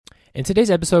In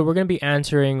today's episode, we're going to be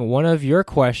answering one of your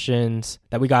questions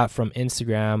that we got from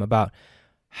Instagram about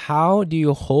how do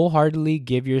you wholeheartedly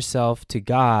give yourself to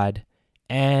God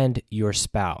and your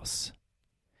spouse?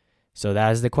 So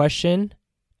that is the question,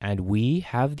 and we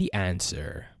have the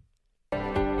answer.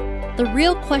 The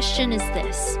real question is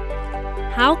this: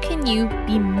 how can you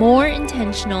be more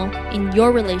intentional in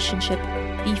your relationship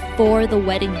before the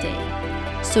wedding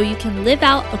day so you can live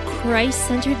out a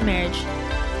Christ-centered marriage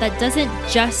that doesn't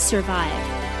just survive,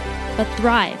 but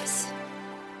thrives?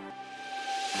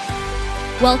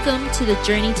 Welcome to the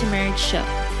Journey to Marriage show.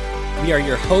 We are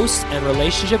your hosts and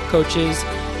relationship coaches,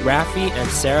 Rafi and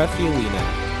Sarah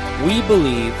Fiolina. We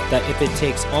believe that if it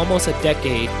takes almost a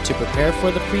decade to prepare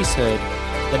for the priesthood,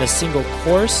 then a single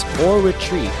course or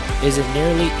retreat isn't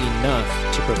nearly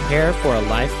enough to prepare for a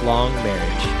lifelong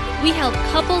marriage. We help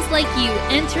couples like you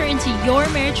enter into your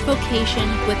marriage vocation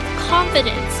with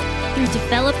confidence through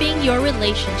developing your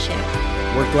relationship.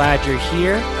 We're glad you're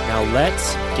here. Now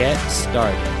let's get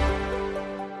started.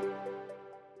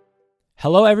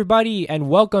 Hello, everybody, and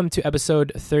welcome to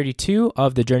episode 32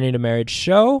 of the Journey to Marriage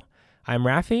show. I'm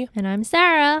Rafi. And I'm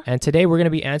Sarah. And today we're going to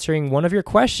be answering one of your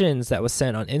questions that was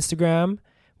sent on Instagram,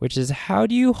 which is how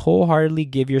do you wholeheartedly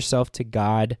give yourself to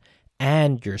God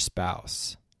and your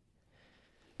spouse?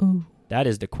 Ooh. That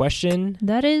is the question.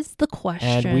 That is the question.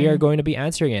 And we are going to be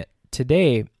answering it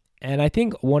today. And I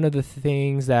think one of the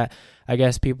things that I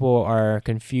guess people are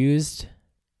confused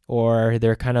or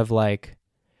they're kind of like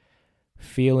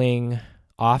feeling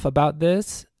off about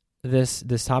this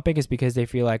topic is because they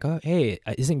feel like, oh, hey,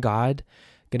 isn't God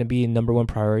going to be number one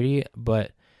priority?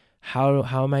 But how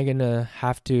am I going to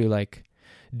have to like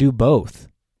do both?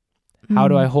 How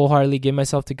do I wholeheartedly give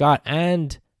myself to God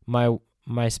and my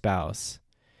spouse?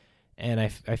 And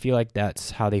I feel like that's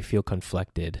how they feel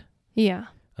conflicted. Yeah.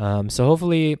 So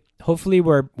hopefully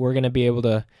we're going to be able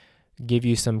to give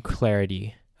you some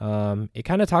clarity. It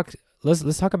kind of talks.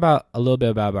 Let's talk about a little bit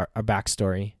about our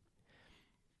backstory.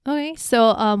 Okay.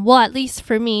 So, well, at least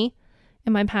for me,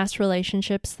 in my past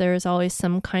relationships, there's always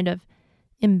some kind of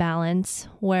imbalance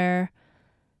where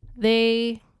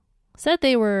they said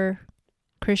they were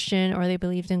Christian or they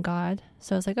believed in God.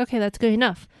 So I was like, okay, that's good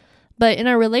enough. But in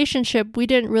our relationship, we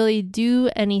didn't really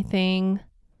do anything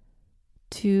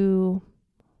to,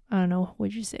 I don't know,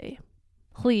 what'd you say?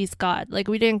 Please God. Like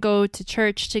we didn't go to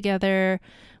church together.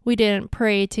 We didn't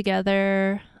pray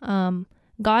together.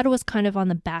 God was kind of on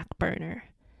the back burner.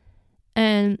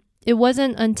 And it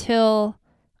wasn't until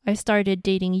I started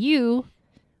dating you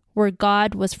where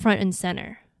God was front and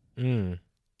center.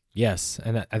 Yes.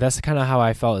 And that's kind of how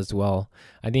I felt as well.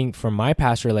 I think from my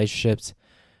past relationships,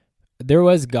 there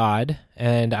was God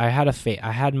and I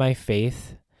had my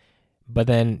faith. But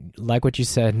then, like what you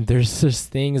said, there's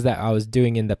just things that I was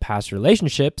doing in the past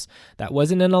relationships that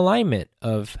wasn't in alignment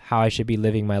of how I should be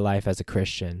living my life as a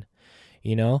Christian,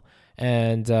 you know?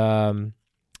 And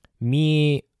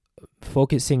me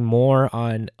focusing more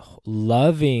on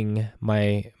loving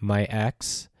my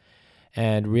ex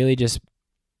and really just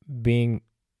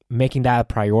making that a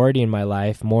priority in my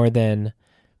life more than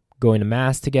going to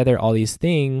mass together, all these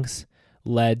things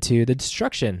led to the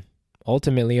destruction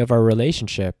ultimately of our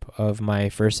relationship, of my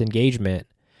first engagement.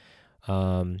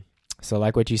 So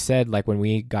like what you said, like when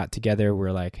we got together,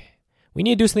 we're like, we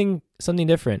need to do something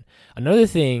different. Another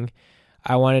thing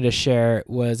I wanted to share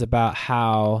was about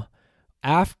how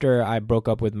after I broke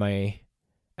up with my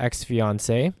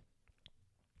ex-fiance,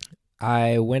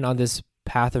 I went on this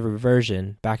path of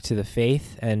reversion back to the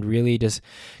faith and really just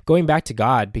going back to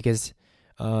God because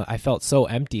I felt so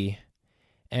empty.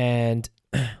 And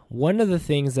one of the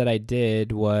things that I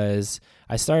did was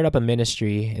I started up a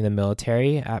ministry in the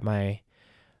military at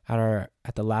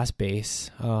the last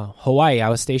base, Hawaii. I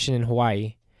was stationed in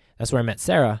Hawaii. That's where I met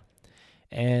Sarah.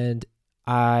 And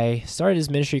I started this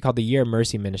ministry called the Year of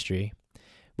Mercy Ministry,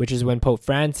 which is when Pope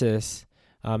Francis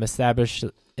established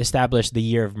the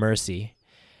Year of Mercy.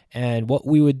 And what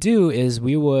we would do is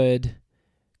we would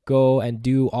go and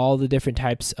do all the different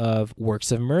types of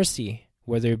works of mercy,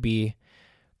 whether it be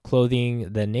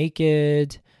clothing the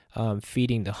naked,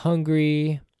 feeding the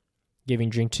hungry, giving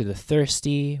drink to the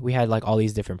thirsty. We had like all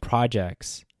these different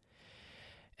projects.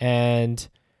 And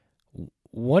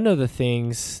one of the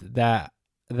things that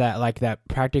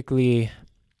practically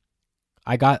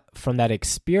I got from that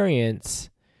experience,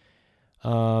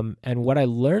 and what I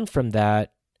learned from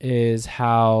that is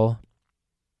how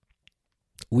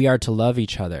we are to love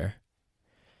each other.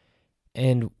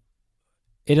 And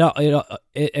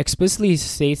it explicitly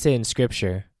states it in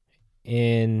Scripture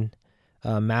in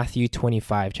Matthew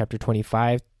 25, chapter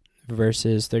 25,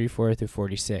 verses 34 through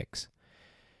 46.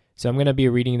 So I'm going to be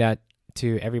reading that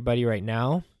to everybody right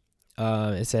now.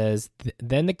 It says,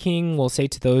 Then the king will say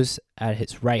to those at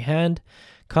his right hand,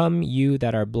 Come, you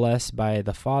that are blessed by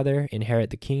the Father, inherit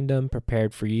the kingdom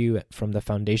prepared for you from the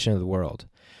foundation of the world.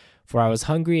 For I was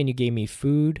hungry, and you gave me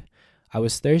food. I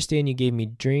was thirsty, and you gave me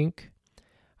drink.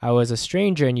 I was a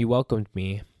stranger, and you welcomed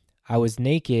me. I was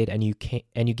naked, and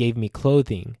you gave me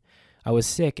clothing. I was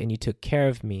sick, and you took care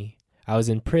of me. I was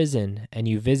in prison, and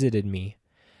you visited me.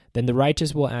 Then the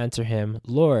righteous will answer him,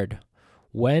 Lord,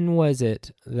 when was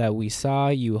it that we saw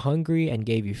you hungry and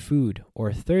gave you food,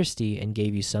 or thirsty and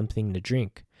gave you something to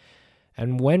drink?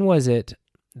 And when was it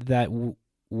that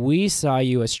we saw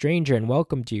you a stranger and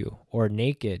welcomed you, or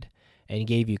naked and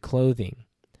gave you clothing?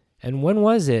 And when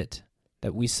was it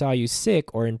that we saw you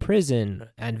sick or in prison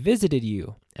and visited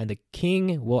you? And the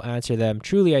king will answer them,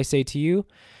 Truly I say to you,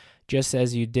 just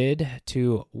as you did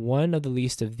to one of the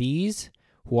least of these,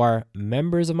 who are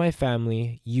members of my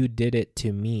family, you did it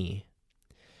to me.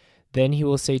 Then he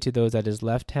will say to those at his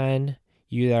left hand,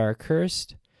 You that are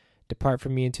cursed, depart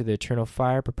from me into the eternal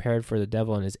fire prepared for the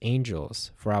devil and his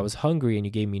angels. For I was hungry, and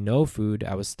you gave me no food.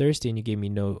 I was thirsty, and you gave me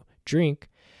no drink.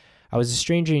 I was a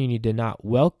stranger, and you did not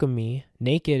welcome me.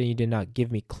 Naked, and you did not give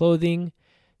me clothing.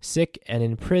 Sick and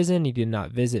in prison, and you did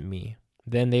not visit me.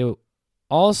 Then they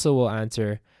also will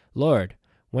answer, Lord,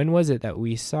 when was it that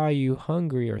we saw you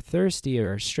hungry or thirsty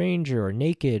or a stranger or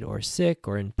naked or sick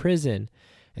or in prison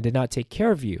and did not take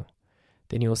care of you?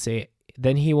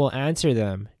 Then he will answer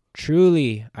them,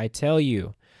 Truly I tell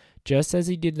you, just as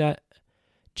you did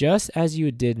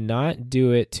not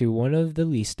do it to one of the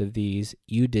least of these,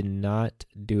 you did not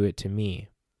do it to me.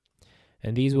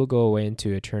 And these will go away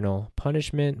into eternal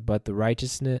punishment, but the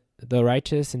righteous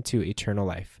into eternal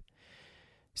life.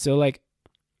 So like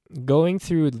going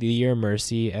through the year of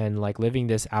mercy and like living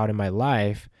this out in my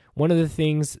life, one of the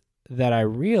things that I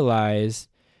realized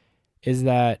is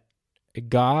that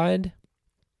God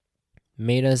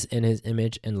made us in his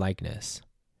image and likeness.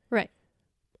 Right.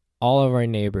 All of our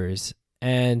neighbors.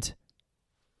 And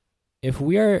if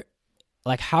we are,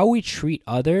 like, how we treat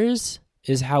others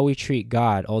is how we treat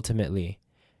God ultimately.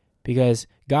 Because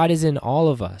God is in all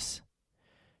of us.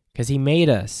 Because he made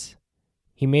us.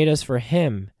 He made us for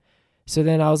him. So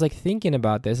then I was like thinking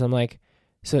about this. I'm like,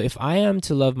 so if I am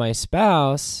to love my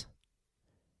spouse,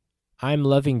 I'm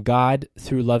loving God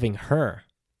through loving her.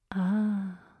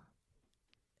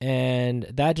 And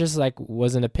that just like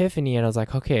was an epiphany, and I was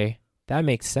like, okay, that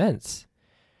makes sense.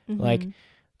 Mm-hmm. Like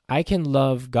I can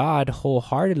love God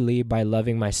wholeheartedly by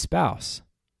loving my spouse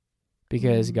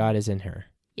because God is in her.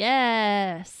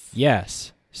 Yes.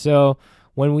 So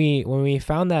when we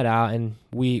found that out and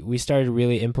we started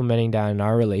really implementing that in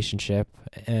our relationship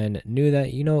and knew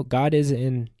that, you know, God is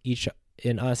in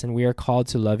us and we are called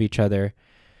to love each other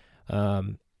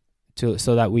so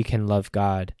that we can love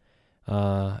God.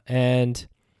 And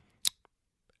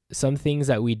some things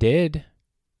that we did,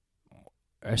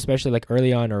 especially like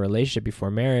early on in our relationship before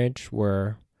marriage,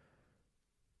 were...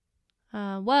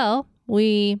 Well,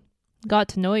 we got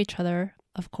to know each other,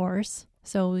 of course.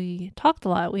 So we talked a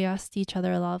lot. We asked each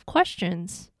other a lot of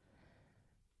questions.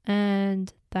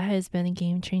 And that has been a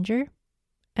game changer.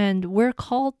 And we're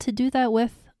called to do that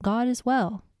with God as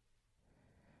well.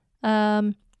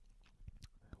 What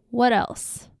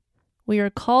else? We are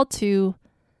called to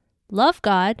love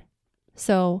God.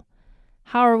 So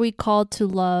how are we called to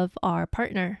love our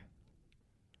partner?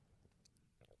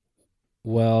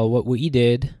 Well, what we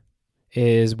did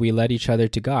is we led each other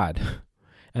to God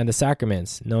and the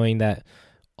sacraments, knowing that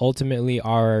ultimately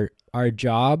our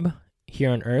job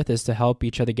here on earth is to help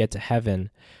each other get to heaven.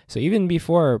 So even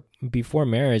before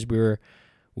marriage, we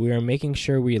were making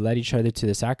sure we led each other to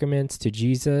the sacraments, to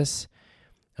Jesus,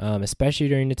 especially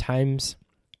during the times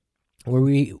where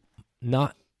we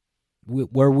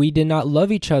did not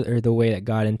love each other the way that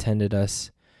God intended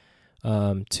us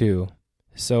to.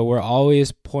 So we're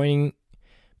always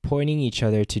pointing each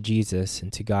other to Jesus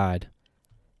and to God.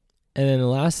 And then the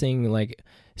last thing, like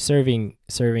serving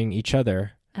each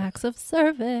other. Acts of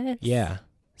service. Yeah.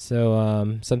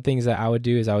 So some things that I would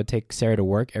do is I would take Sarah to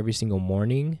work every single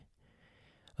morning.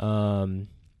 And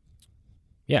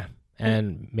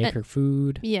make her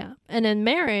food. Yeah. And in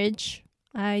marriage,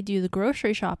 I do the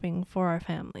grocery shopping for our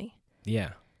family.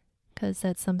 Yeah. Because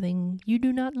that's something you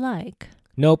do not like.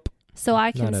 Nope. So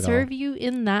I can serve you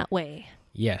in that way.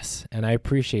 Yes. And I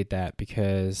appreciate that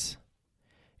because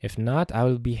if not, I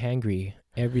would be hangry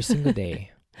every single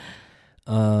day.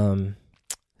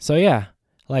 So yeah,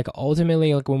 like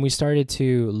ultimately, like when we started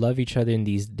to love each other in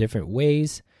these different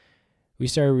ways, we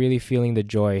started really feeling the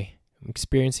joy,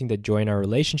 experiencing the joy in our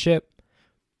relationship.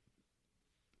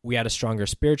 We had a stronger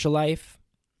spiritual life.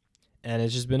 and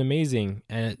it's just been amazing.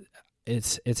 And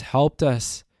it's helped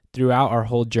us throughout our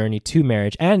whole journey to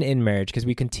marriage and in marriage, because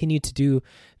we continue to do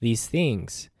these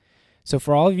things. So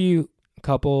for all of you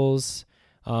couples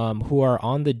who are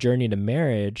on the journey to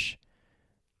marriage,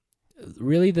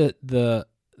 really the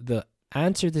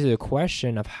answer to the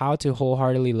question of how to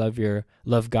wholeheartedly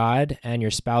love God and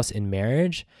your spouse in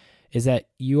marriage is that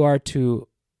you are to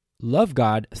love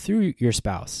God through your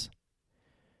spouse,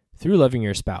 through loving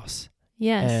your spouse.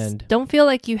 Yes. And don't feel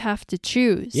like you have to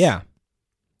choose. Yeah.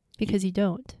 Because you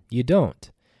don't. You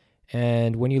don't.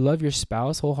 And when you love your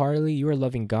spouse wholeheartedly, you are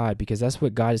loving God, because that's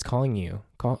what God is calling you.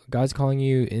 God's calling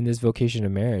you in this vocation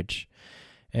of marriage.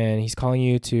 And he's calling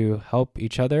you to help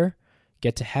each other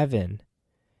get to heaven.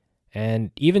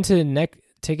 And even to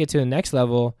take it to the next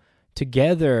level,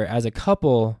 together as a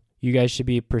couple, you guys should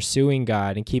be pursuing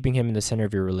God and keeping him in the center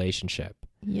of your relationship.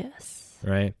 Yes.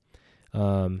 Right?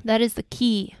 That is the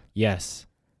key. Yes,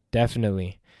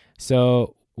 definitely.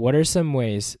 So what are some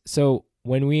ways? So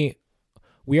when we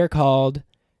are called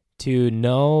to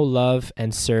know, love,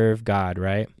 and serve God,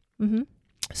 right? Mm-hmm.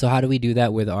 So how do we do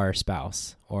that with our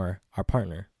spouse or our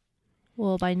partner?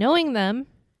 Well, by knowing them,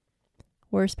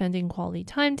 we're spending quality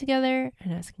time together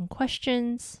and asking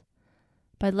questions.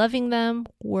 By loving them,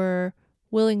 we're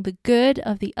willing the good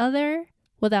of the other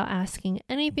without asking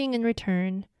anything in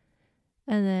return.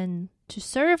 And then to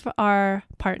serve our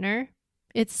partner,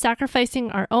 it's sacrificing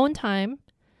our own time,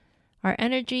 our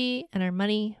energy, and our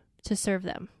money to serve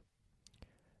them.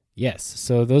 Yes.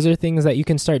 So those are things that you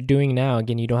can start doing now.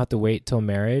 Again, you don't have to wait till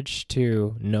marriage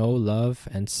to know, love,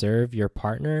 and serve your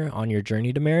partner on your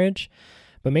journey to marriage,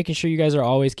 but making sure you guys are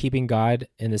always keeping God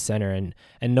in the center and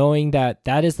knowing that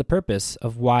that is the purpose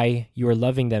of why you are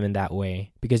loving them in that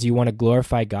way, because you want to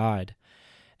glorify God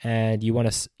and you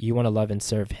want to love and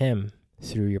serve him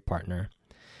through your partner.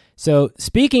 So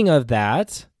speaking of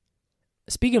that,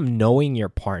 speaking of knowing your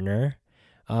partner,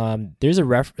 there's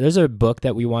a book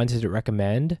that we wanted to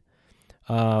recommend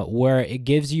where it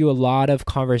gives you a lot of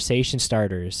conversation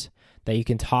starters that you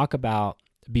can talk about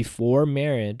before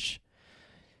marriage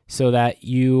so that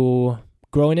you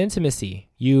grow in intimacy,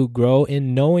 you grow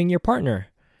in knowing your partner,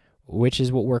 which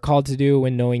is what we're called to do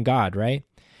when knowing God, right?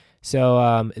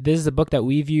 So this is a book that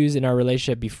we've used in our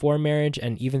relationship before marriage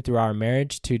and even through our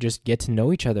marriage to just get to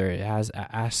know each other. It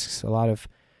asks a lot of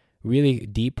really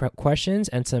deep questions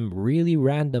and some really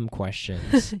random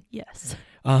questions. Yes.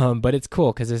 But it's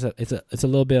cool because it's a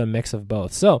little bit of a mix of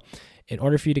both. So in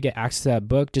order for you to get access to that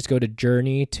book, just go to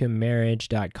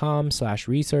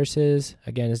journeytomarriage.com/resources.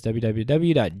 Again, it's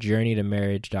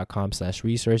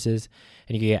www.journeytomarriage.com/resources,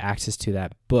 and you can get access to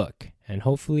that book. And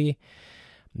hopefully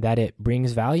that it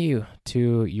brings value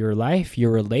to your life,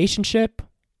 your relationship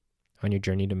on your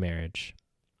journey to marriage.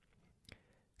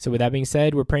 So with that being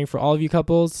said, we're praying for all of you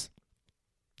couples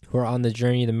who are on the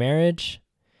journey to marriage.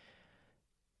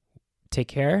 Take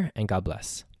care and God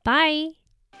bless. Bye.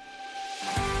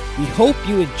 We hope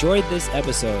you enjoyed this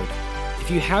episode. If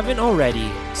you haven't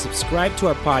already, subscribe to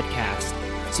our podcast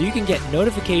so you can get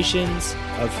notifications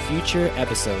of future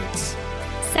episodes.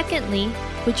 Secondly,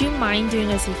 would you mind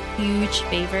doing us a huge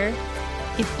favor?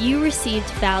 If you received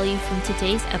value from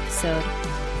today's episode,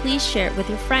 please share it with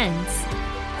your friends.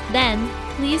 Then,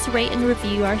 please rate and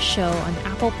review our show on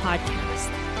Apple Podcasts.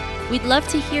 We'd love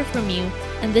to hear from you,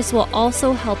 and this will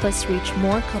also help us reach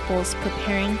more couples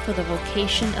preparing for the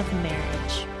vocation of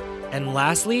marriage. And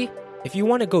lastly, if you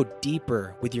want to go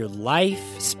deeper with your life,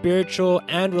 spiritual,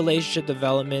 and relationship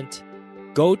development,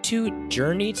 go to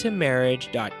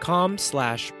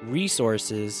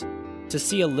journeytomarriage.com/resources to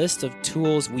see a list of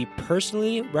tools we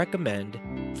personally recommend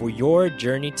for your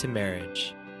journey to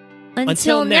marriage.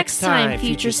 Until next time,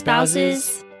 future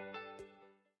spouses.